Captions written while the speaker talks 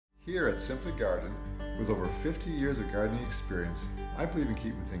Here at Simply Garden, with over 50 years of gardening experience, I believe in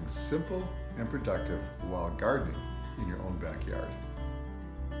keeping things simple and productive while gardening in your own backyard.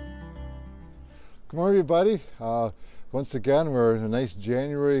 Good morning, everybody. Once again, we're in a nice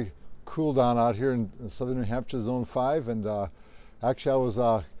January cool down out here in southern New Hampshire, Zone 5, and actually I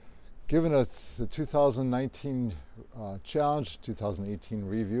was given the 2019 challenge, 2018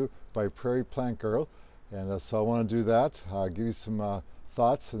 review by Prairie Plant Girl, and so I want to do that, give you some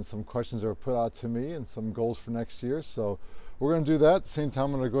thoughts and some questions that were put out to me and some goals for next year. So we're going to do that. At the same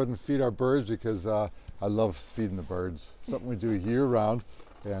time, I'm going to go ahead and feed our birds because I love feeding the birds. Something we do year round,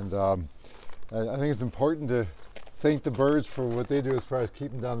 and I think it's important to thank the birds for what they do as far as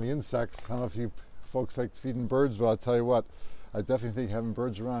keeping down the insects. I don't know if you folks like feeding birds, but I'll tell you what, I definitely think having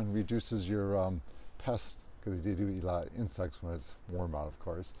birds around reduces your pests, because they do eat a lot of insects when it's warm out, of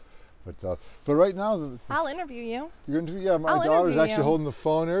course. But right now, I'll interview you. You're going to, yeah. My daughter's actually holding the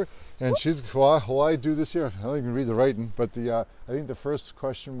phone here, and she's well. I do this year. I don't even read the writing, but I think the first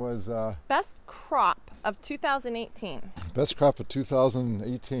question was best crop of 2018. Best crop of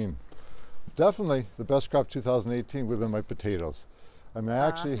 2018. Definitely, the best crop 2018 would have been my potatoes. I mean, I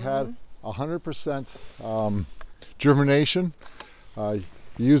actually had 100% germination.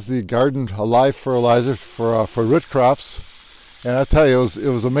 Used the garden alive fertilizer for root crops. And I tell you, it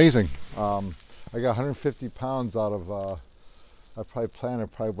was amazing. I got 150 pounds out of, I probably planted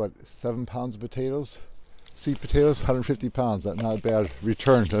what, 7 pounds of potatoes, seed potatoes, 150 pounds. That's not a bad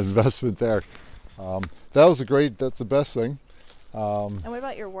return to investment there. That's the best thing. And what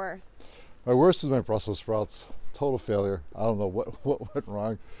about your worst? My worst was my Brussels sprouts. Total failure. I don't know what went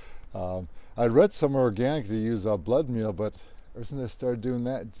wrong. I read somewhere organic to use blood meal, but ever since I started doing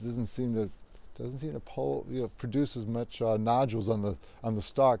that, it doesn't seem to produce as much nodules on the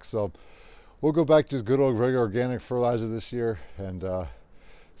stalk. So we'll go back to just good old regular organic fertilizer this year and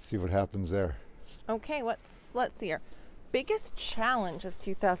see what happens there. Okay, let's see here. Biggest challenge of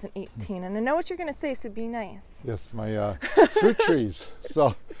 2018, and I know what you're going to say, so be nice. Yes, my fruit trees.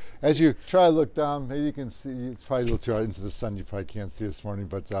 So as you try to look down, maybe you can see, it's probably a little too hard into the sun, you probably can't see this morning,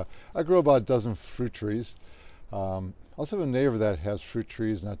 but I grew about a dozen fruit trees. I also have a neighbor that has fruit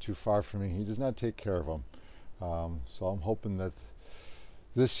trees not too far from me. He does not take care of them. So I'm hoping that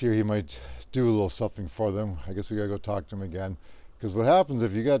this year he might do a little something for them. I guess we gotta go talk to him again. Because what happens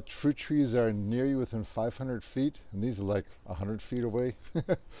if you got fruit trees that are near you within 500 feet, and these are like 100 feet away,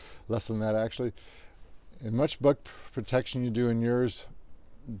 less than that actually, and much bug protection you do in yours,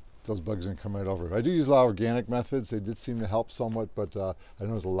 those bugs are gonna come right over. I do use a lot of organic methods. They did seem to help somewhat, but I know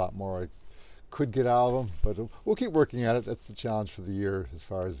there's a lot more I could get out of them, but we'll keep working at it. That's the challenge for the year as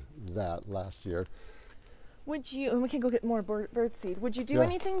far as that last year. Would you, and we can go get more bird seed, would you do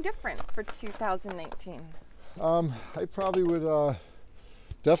anything different for 2019? I probably would,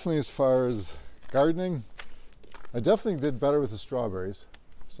 definitely as far as gardening, I definitely did better with the strawberries.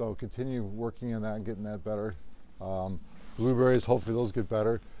 So continue working on that and getting that better. Blueberries, hopefully those get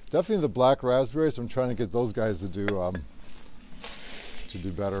better. Definitely the black raspberries, I'm trying to get those guys to do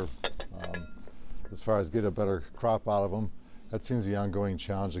better. As far as get a better crop out of them. That seems to be an ongoing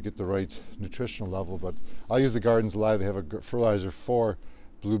challenge to get the right nutritional level, but I'll use the Gardens Alive. They have a fertilizer for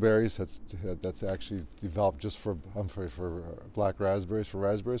blueberries that's actually developed just for black raspberries, so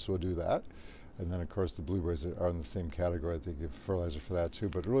we'll do that. And then of course the blueberries are in the same category. They give fertilizer for that too,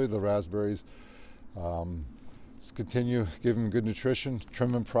 but really the raspberries, just continue giving them good nutrition,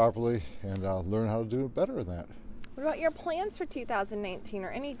 trim them properly, and learn how to do better than that. What about your plans for 2019 or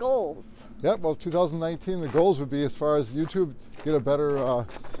any goals? Yeah, well, 2019, the goals would be as far as YouTube, get a better, we're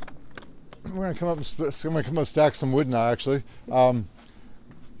going to come up and stack some wood now, actually.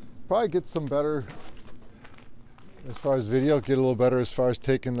 Probably get some better as far as video, get a little better as far as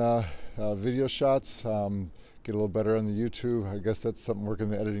taking video shots, get a little better on the YouTube. I guess that's something working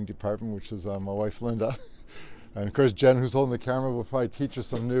in the editing department, which is my wife, Linda. And of course, Jen, who's holding the camera, will probably teach us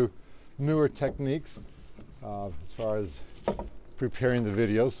some newer techniques as far as preparing the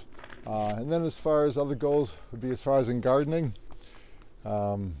videos. And then as far as other goals would be as far as in gardening,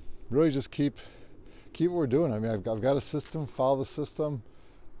 really just keep what we're doing. I mean, I've got a system, follow the system,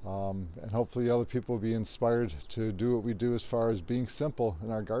 and hopefully other people will be inspired to do what we do as far as being simple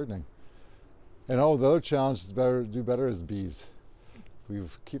in our gardening. And the other challenge is do better is bees. We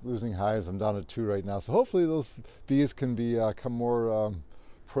keep losing hives. I'm down to 2 right now. So hopefully those bees can become more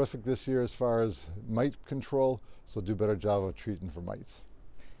prolific this year as far as mite control, so do a better job of treating for mites.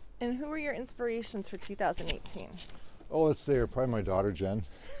 And who were your inspirations for 2018? Oh, let's say probably my daughter Jen.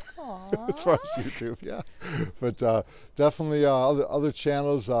 Aww. As far as YouTube, yeah. But definitely other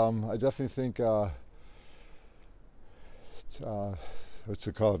channels. I definitely think what's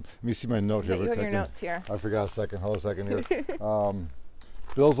it called? Let me see my note here. You have your notes here. I forgot a second. Hold a second here.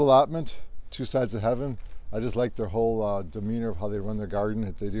 Bill's allotment, Two Sides of Heaven. I just like their whole demeanor of how they run their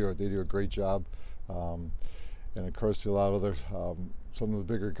garden. They do a great job. And of course, a lot of other, some of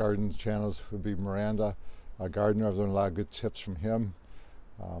the bigger garden channels would be Miranda, Gardener. I've learned a lot of good tips from him.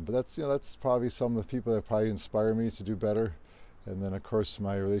 But that's probably some of the people that probably inspire me to do better. And then of course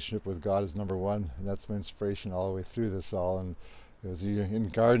my relationship with God is number one, and that's my inspiration all the way through this all. And as you in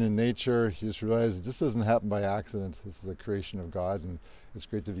garden and nature, you just realize this doesn't happen by accident. This is a creation of God, and it's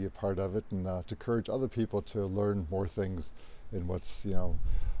great to be a part of it, and to encourage other people to learn more things in what's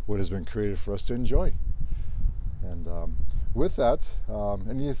what has been created for us to enjoy. And with that,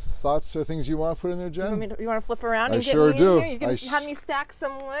 any thoughts or things you want to put in there, Jen? You want to flip around and I get sure me do. in here? You can have me stack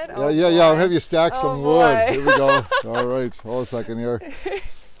some wood? Yeah, I'll have you stack some wood. Here we go. All right, hold a second here.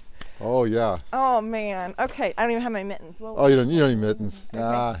 Oh, yeah. Oh, man. Okay, I don't even have my mittens. Oh, you don't need mittens. Okay.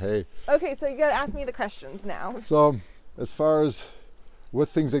 Ah, hey. Okay, so you got to ask me the questions now. So, as far as what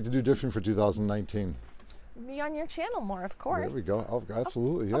things like to do different for 2019? Be on your channel more, of course. There we go. Oh,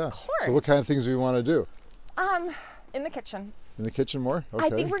 absolutely, yeah. Of course. So what kind of things do we want to do? In the kitchen. In the kitchen more? Okay. I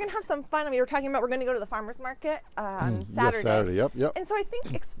think we're going to have some fun. We were talking about we're going to go to the farmer's market on Saturday. Yes, Saturday, yep. And so I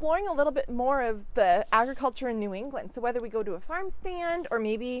think exploring a little bit more of the agriculture in New England. So whether we go to a farm stand or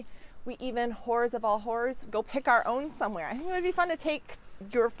maybe we even, horrors of all horrors, go pick our own somewhere. I think it would be fun to take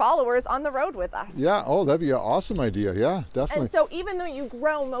your followers on the road with us. Yeah, oh, that'd be an awesome idea. Yeah, definitely. And so even though you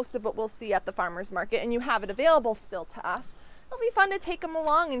grow most of what we'll see at the farmer's market and you have it available still to us, it'll be fun to take them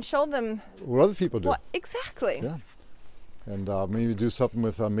along and show them what other people do. Exactly. Yeah. And maybe do something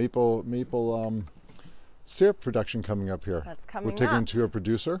with maple syrup production coming up here. That's coming up. We're taking them to a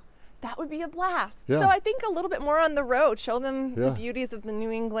producer. That would be a blast. Yeah. So I think a little bit more on the road, show them the beauties of the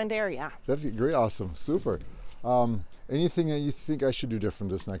New England area. That'd be great, awesome, super. Anything that you think I should do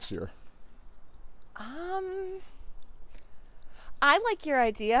different this next year? I like your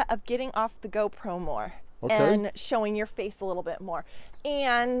idea of getting off the GoPro more and showing your face a little bit more.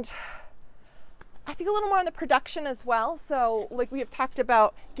 And I think a little more on the production as well. So like we have talked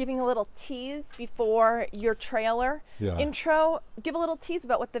about giving a little tease before your trailer intro, give a little tease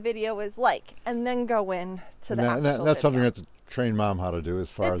about what the video is like and then go in to the actual that's video. something that's train mom how to do as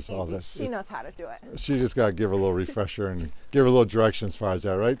far it's as all easy. that. She knows how to do it. She just got to give her a little refresher and give her a little direction as far as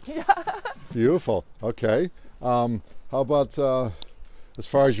that, right? Yeah. Beautiful. Okay. How about as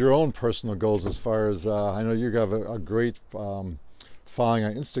far as your own personal goals, as far as I know you have a great following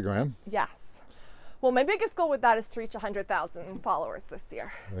on Instagram. Yes. Well, my biggest goal with that is to reach 100,000 followers this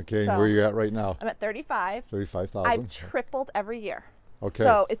year. Okay, so and where are you at right now? I'm at 35. 35,000. I've tripled every year. Okay.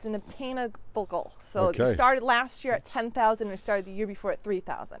 So it's an obtainable goal. So we started last year at 10,000 and we started the year before at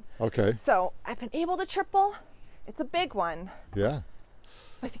 3,000. Okay. So I've been able to triple. It's a big one. Yeah.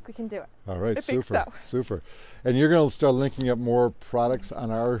 I think we can do it. All right, super, think so. super. And you're going to start linking up more products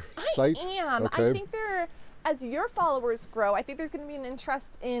on our site? I am. Okay. I think as your followers grow, I think there's going to be an interest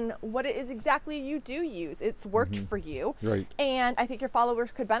in what it is exactly you do use. It's worked for you. Right. And I think your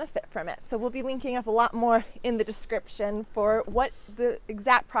followers could benefit from it. So we'll be linking up a lot more in the description for what the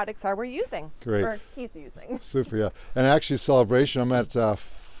exact products are we're using. Great. Or he's using. Super, yeah. And actually, celebration, I'm at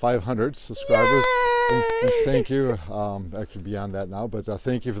 500 subscribers. And thank you. Actually, beyond that now, but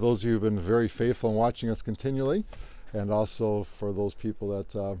thank you for those of you who've been very faithful in watching us continually. And also for those people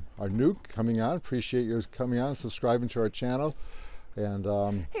that are new coming on, appreciate your coming on, subscribing to our channel. And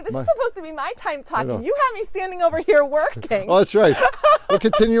hey, this is supposed to be my time talking. You have me standing over here working. Oh, that's right. We'll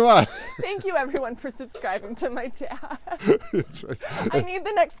continue on. Thank you, everyone, for subscribing to my channel. That's right. I need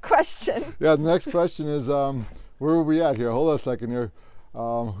the next question. Yeah, the next question is, where are we at here? Hold on a second here.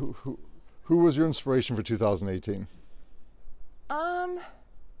 Who was your inspiration for 2018?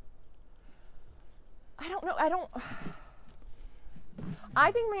 I don't know.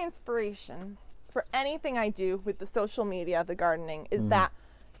 I think my inspiration for anything I do with the social media, the gardening, is that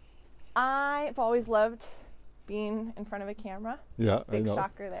I've always loved being in front of a camera. Yeah, Big I know.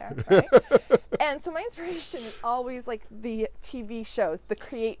 shocker there, right? And so my inspiration is always like the TV shows, the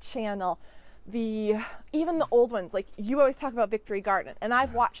Create channel, even the old ones. Like you always talk about Victory Garden, and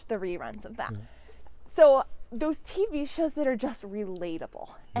I've watched the reruns of that. So those TV shows that are just relatable.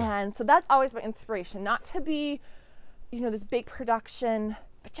 And so that's always my inspiration, not to be, this big production,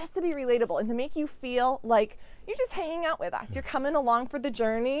 but just to be relatable and to make you feel like you're just hanging out with us. You're coming along for the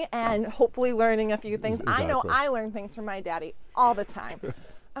journey and hopefully learning a few things. Exactly. I know I learn things from my daddy all the time.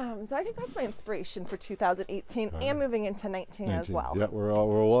 So I think that's my inspiration for 2018 and moving into 19 as well. Yeah, we're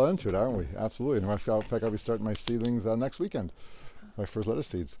well into it, aren't we? Absolutely. And in fact, I'll be starting my seedlings next weekend, my first lettuce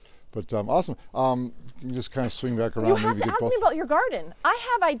seeds. But awesome. You can just kind of swing back around. You have maybe to ask both. me about your garden. I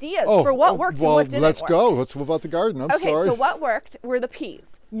have ideas for what worked and what didn't let's work. go. Let's move about the garden. I'm sorry. Okay, so what worked were the peas.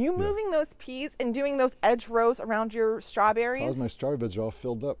 You moving those peas and doing those edge rows around your strawberries. My strawberry beds are all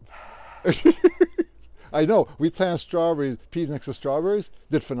filled up. I know. We planted peas next to strawberries.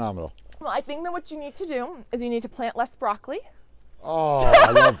 Did phenomenal. Well, I think that what you need to do is you need to plant less broccoli. Oh,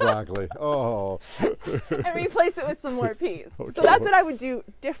 I love broccoli. Oh. And replace it with some more peas. Okay. So that's what I would do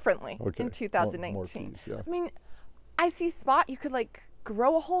differently Okay. in 2019. More peas, yeah. I mean, I see Spot, you could like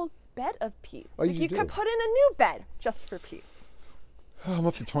grow a whole bed of peas. Oh, like you could put in a new bed just for peas. Oh, I'm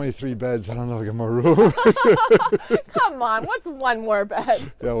up to 23 beds. I don't know if I get more room. Come on, what's one more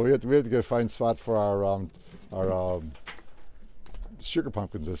bed? Yeah, well, we have to get a fine spot for our sugar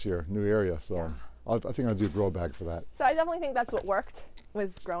pumpkins this year, new area. So I think I'll do a grow bag for that. So I definitely think that's what worked,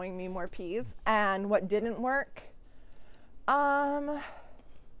 was growing me more peas. And what didn't work,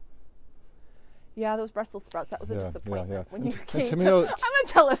 yeah, those Brussels sprouts, that was a disappointment. When you came to, I'm gonna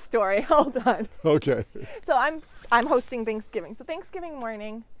tell a story, hold on. Okay. So I'm hosting Thanksgiving. So Thanksgiving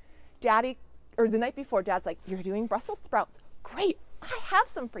morning, Daddy, or the night before, Dad's like, you're doing Brussels sprouts. Great, I have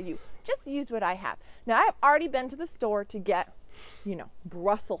some for you. Just use what I have. Now I've already been to the store to get,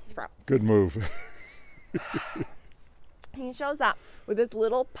 Brussels sprouts. Good move. He shows up with this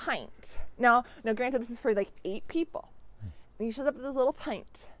little pint. Now granted, this is for like 8 people. And he shows up with this little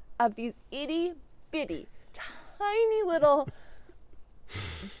pint of these itty bitty, tiny little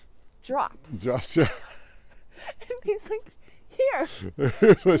drops. Drops, yeah. And he's like, here.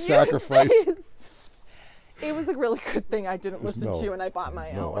 A sacrifice. It was a really good thing I didn't listen to you and I bought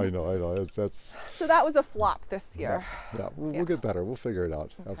my own. I know. That's. So that was a flop this year. Yeah, we'll get better. We'll figure it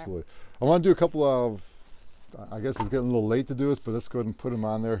out. Okay. Absolutely. I want to do a couple of. I guess it's getting a little late to do this, but let's go ahead and put them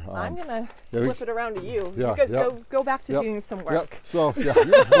on there. I'm gonna flip it around to you. Yeah, go back to doing some work. Yep. So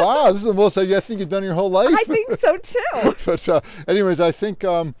wow, this is the most I think you've done your whole life. I think so too. But anyways, I think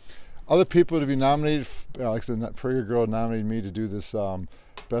other people to be nominated. Like I said, Prayer Girl nominated me to do this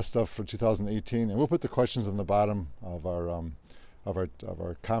best stuff for 2018, and we'll put the questions on the bottom of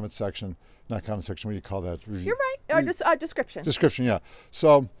our comment section. Not comment section. What do you call that? You're right. Description. Description. Yeah.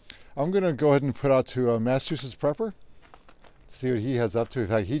 So I'm going to go ahead and put out to Massachusetts Prepper. See what he has up to. In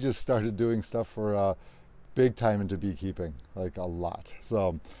fact, he just started doing stuff for big time into beekeeping, like a lot.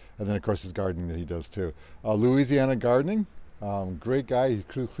 So, and then of course his gardening that he does too. Louisianna Gardening. Great guy. He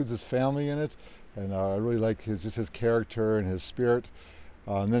includes his family in it, and I really like his character and his spirit.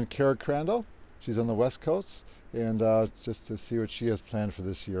 And then Cara Grandle, she's on the West Coast, and just to see what she has planned for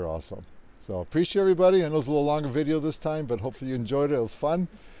this year also. So appreciate everybody. I know it was a little longer video this time, but hopefully you enjoyed it. It was fun,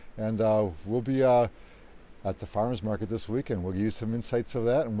 and we'll be at the farmers market this weekend. We'll give you some insights of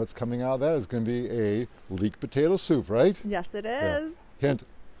that, and what's coming out of that is going to be a leek potato soup, right? Yes, it is. Yeah. Hint.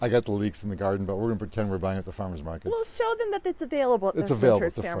 I got the leeks in the garden, but we're going to pretend we're buying it at the farmer's market. We'll show them that it's available at the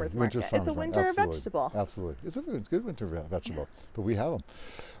Winter's Farmer's Market. It's a winter vegetable. Absolutely. It's a good winter vegetable, but we have them.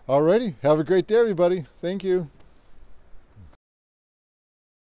 Alrighty. Have a great day, everybody. Thank you.